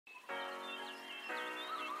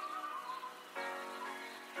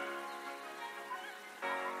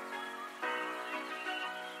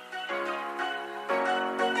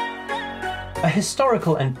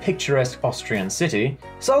historical and picturesque Austrian city,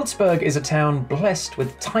 Salzburg is a town blessed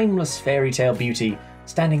with timeless fairy tale beauty,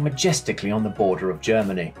 standing majestically on the border of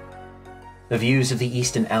Germany. The views of the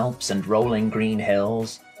Eastern Alps and rolling green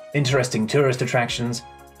hills, interesting tourist attractions,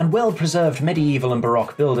 and well-preserved medieval and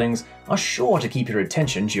Baroque buildings are sure to keep your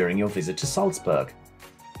attention during your visit to Salzburg.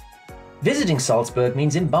 Visiting Salzburg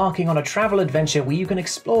means embarking on a travel adventure where you can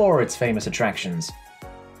explore its famous attractions.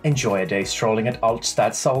 Enjoy a day strolling at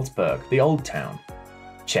Altstadt Salzburg, the Old Town.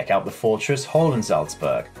 Check out the fortress Hohen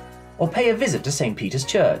Salzburg, or pay a visit to St. Peter's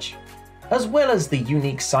Church. As well as the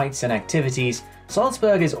unique sights and activities,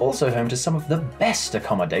 Salzburg is also home to some of the best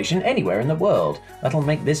accommodation anywhere in the world that'll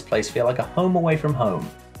make this place feel like a home away from home.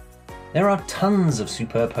 There are tons of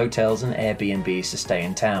superb hotels and Airbnbs to stay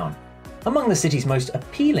in town. Among the city's most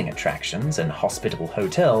appealing attractions and hospitable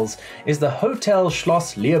hotels is the Hotel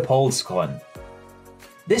Schloss Leopoldskron.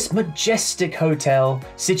 This majestic hotel,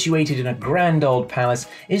 situated in a grand old palace,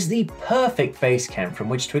 is the perfect base camp from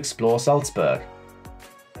which to explore Salzburg.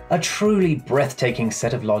 A truly breathtaking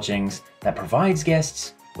set of lodgings that provides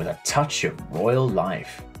guests with a touch of royal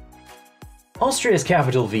life. Austria's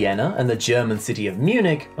capital Vienna and the German city of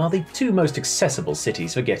Munich are the two most accessible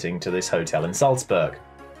cities for getting to this hotel in Salzburg.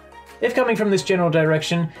 If coming from this general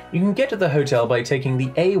direction, you can get to the hotel by taking the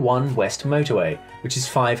A1 West motorway, which is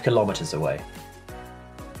 5 kilometers away.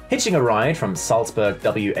 Hitching a ride from Salzburg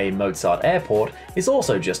W.A. Mozart Airport is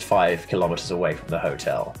also just 5 kilometers away from the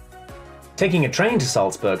hotel. Taking a train to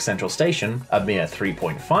Salzburg Central Station, a mere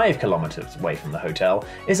 3.5 kilometers away from the hotel,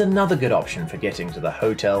 is another good option for getting to the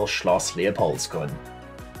Hotel Schloss Leopoldskron.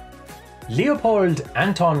 Leopold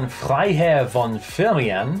Anton Freiherr von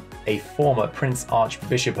Ferdinand, a former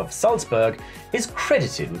Prince-Archbishop of Salzburg, is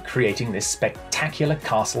credited with creating this spectacular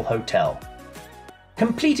castle hotel.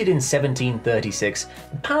 Completed in 1736,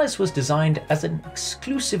 the palace was designed as an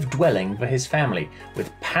exclusive dwelling for his family,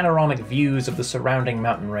 with panoramic views of the surrounding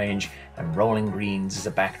mountain range and rolling greens as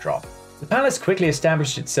a backdrop. The palace quickly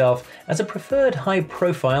established itself as a preferred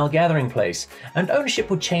high-profile gathering place, and ownership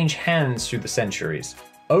would change hands through the centuries.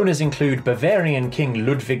 Owners include Bavarian King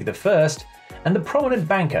Ludwig I and the prominent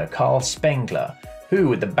banker Karl Spengler, who,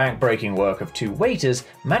 with the back-breaking work of two waiters,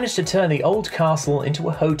 managed to turn the old castle into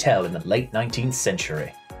a hotel in the late 19th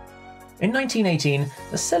century. In 1918,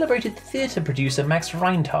 the celebrated theatre producer Max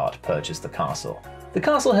Reinhardt purchased the castle. The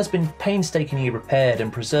castle has been painstakingly repaired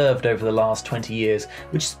and preserved over the last 20 years,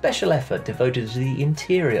 with special effort devoted to the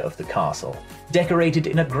interior of the castle, decorated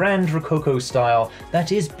in a grand Rococo style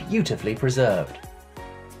that is beautifully preserved.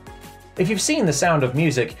 If you've seen The Sound of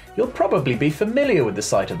Music, you'll probably be familiar with the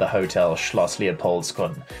site of the Hotel Schloss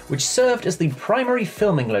Leopoldskron, which served as the primary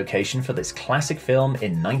filming location for this classic film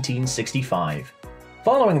in 1965.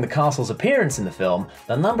 Following the castle's appearance in the film,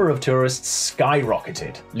 the number of tourists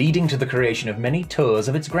skyrocketed, leading to the creation of many tours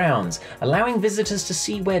of its grounds, allowing visitors to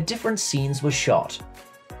see where different scenes were shot.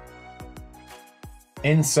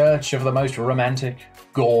 In search of the most romantic,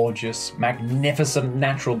 gorgeous, magnificent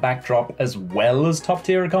natural backdrop as well as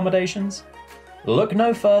top-tier accommodations? Look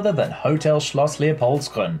no further than Hotel Schloss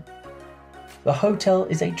Leopoldskron. The hotel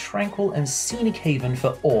is a tranquil and scenic haven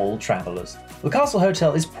for all travelers. The castle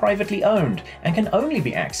hotel is privately owned and can only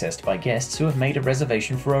be accessed by guests who have made a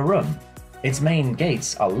reservation for a room. Its main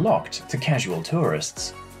gates are locked to casual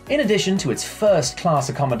tourists. In addition to its first-class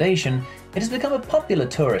accommodation, it has become a popular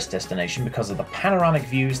tourist destination because of the panoramic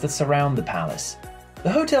views that surround the palace. The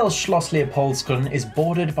Hotel Schloss Leopoldskron is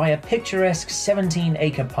bordered by a picturesque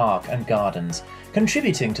 17-acre park and gardens,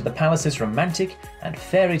 contributing to the palace's romantic and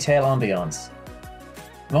fairy tale ambiance.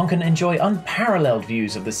 One can enjoy unparalleled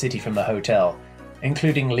views of the city from the hotel,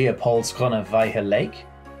 including Leopoldskroner Weiher Lake,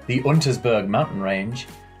 the Untersberg mountain range,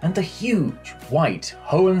 and the huge, white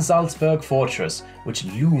Hohensalzburg fortress which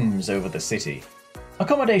looms over the city.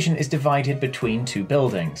 Accommodation is divided between two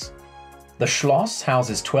buildings. The Schloss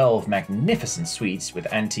houses 12 magnificent suites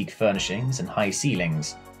with antique furnishings and high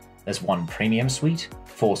ceilings. There's 1 premium suite,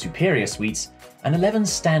 4 superior suites, and 11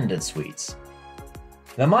 standard suites.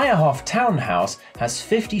 The Meyerhof townhouse has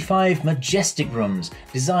 55 majestic rooms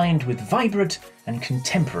designed with vibrant and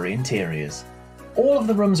contemporary interiors. All of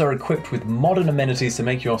the rooms are equipped with modern amenities to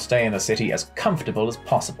make your stay in the city as comfortable as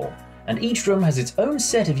possible, and each room has its own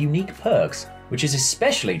set of unique perks, which is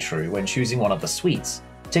especially true when choosing one of the suites.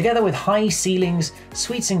 Together with high ceilings,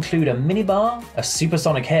 suites include a minibar, a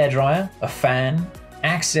supersonic hairdryer, a fan,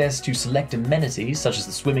 access to select amenities such as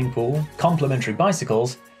the swimming pool, complimentary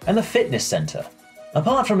bicycles, and the fitness center.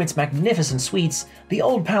 Apart from its magnificent suites, the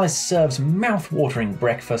Old Palace serves mouth-watering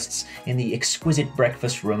breakfasts in the exquisite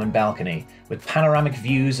breakfast room and balcony, with panoramic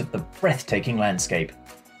views of the breathtaking landscape.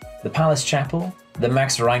 The Palace Chapel, the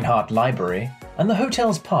Max Reinhardt Library, and the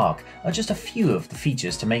hotel's park are just a few of the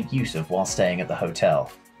features to make use of while staying at the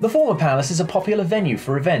hotel. The former palace is a popular venue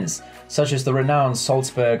for events, such as the renowned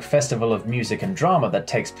Salzburg Festival of Music and Drama that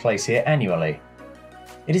takes place here annually.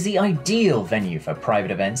 It is the ideal venue for private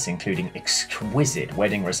events, including exquisite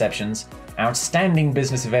wedding receptions, outstanding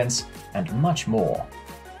business events, and much more.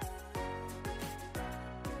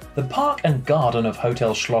 The park and garden of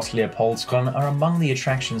Hotel Schloss Leopoldskron are among the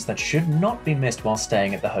attractions that should not be missed while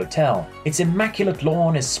staying at the hotel. Its immaculate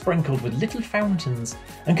lawn is sprinkled with little fountains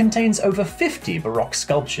and contains over 50 Baroque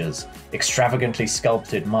sculptures, extravagantly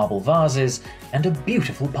sculpted marble vases, and a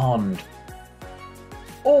beautiful pond.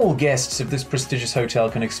 All guests of this prestigious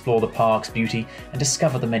hotel can explore the park's beauty and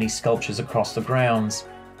discover the many sculptures across the grounds.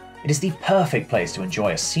 It is the perfect place to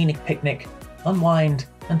enjoy a scenic picnic, unwind,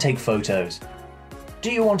 and take photos.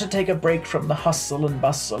 Do you want to take a break from the hustle and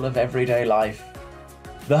bustle of everyday life?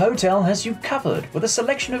 The hotel has you covered with a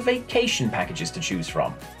selection of vacation packages to choose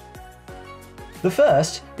from. The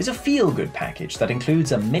first is a feel-good package that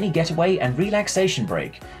includes a mini getaway and relaxation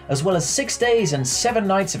break, as well as 6 days and 7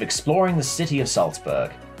 nights of exploring the city of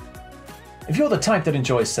Salzburg. If you're the type that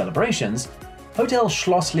enjoys celebrations, Hotel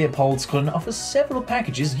Schloss Leopoldskron offers several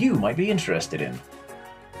packages you might be interested in.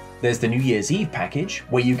 There's the New Year's Eve package,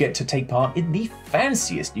 where you get to take part in the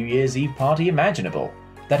fanciest New Year's Eve party imaginable.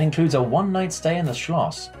 That includes a one-night stay in the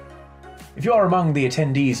Schloss. If you are among the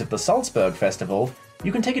attendees of the Salzburg Festival,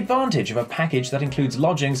 you can take advantage of a package that includes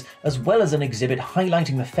lodgings as well as an exhibit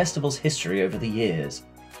highlighting the festival's history over the years.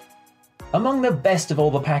 Among the best of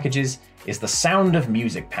all the packages is the Sound of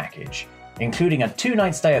Music package, including a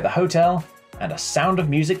 2-night stay at the hotel and a Sound of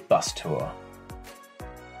Music bus tour.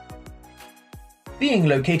 Being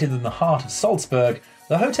located in the heart of Salzburg,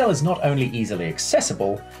 the hotel is not only easily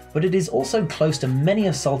accessible, but it is also close to many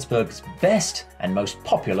of Salzburg's best and most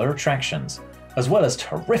popular attractions, as well as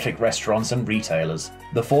terrific restaurants and retailers.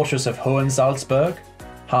 The Fortress of Hohensalzburg,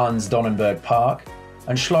 Hans Donnenberg Park,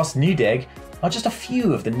 and Schloss Neudeck are just a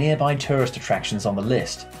few of the nearby tourist attractions on the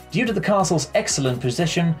list. Due to the castle's excellent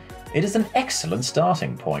position, it is an excellent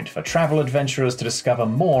starting point for travel adventurers to discover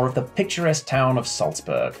more of the picturesque town of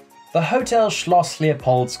Salzburg. The Hotel Schloss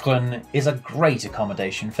Leopoldskron is a great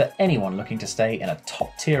accommodation for anyone looking to stay in a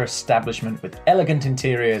top-tier establishment with elegant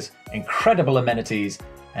interiors, incredible amenities,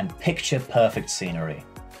 and picture-perfect scenery.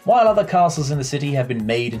 While other castles in the city have been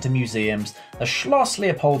made into museums, the Schloss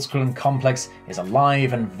Leopoldskron complex is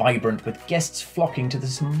alive and vibrant, with guests flocking to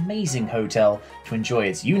this amazing hotel to enjoy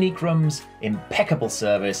its unique rooms, impeccable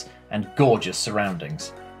service, and gorgeous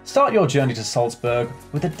surroundings. Start your journey to Salzburg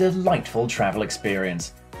with a delightful travel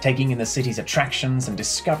experience, taking in the city's attractions and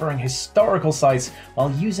discovering historical sites while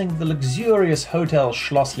using the luxurious Hotel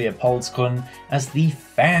Schloss Leopoldskron as the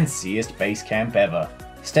fanciest base camp ever.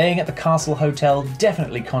 Staying at the Castle Hotel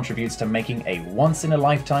definitely contributes to making a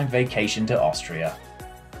once-in-a-lifetime vacation to Austria.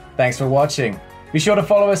 Thanks for watching. Be sure to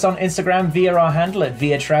follow us on Instagram via our handle at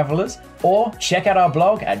ViaTravelers, or check out our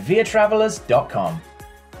blog at viatravelers.com.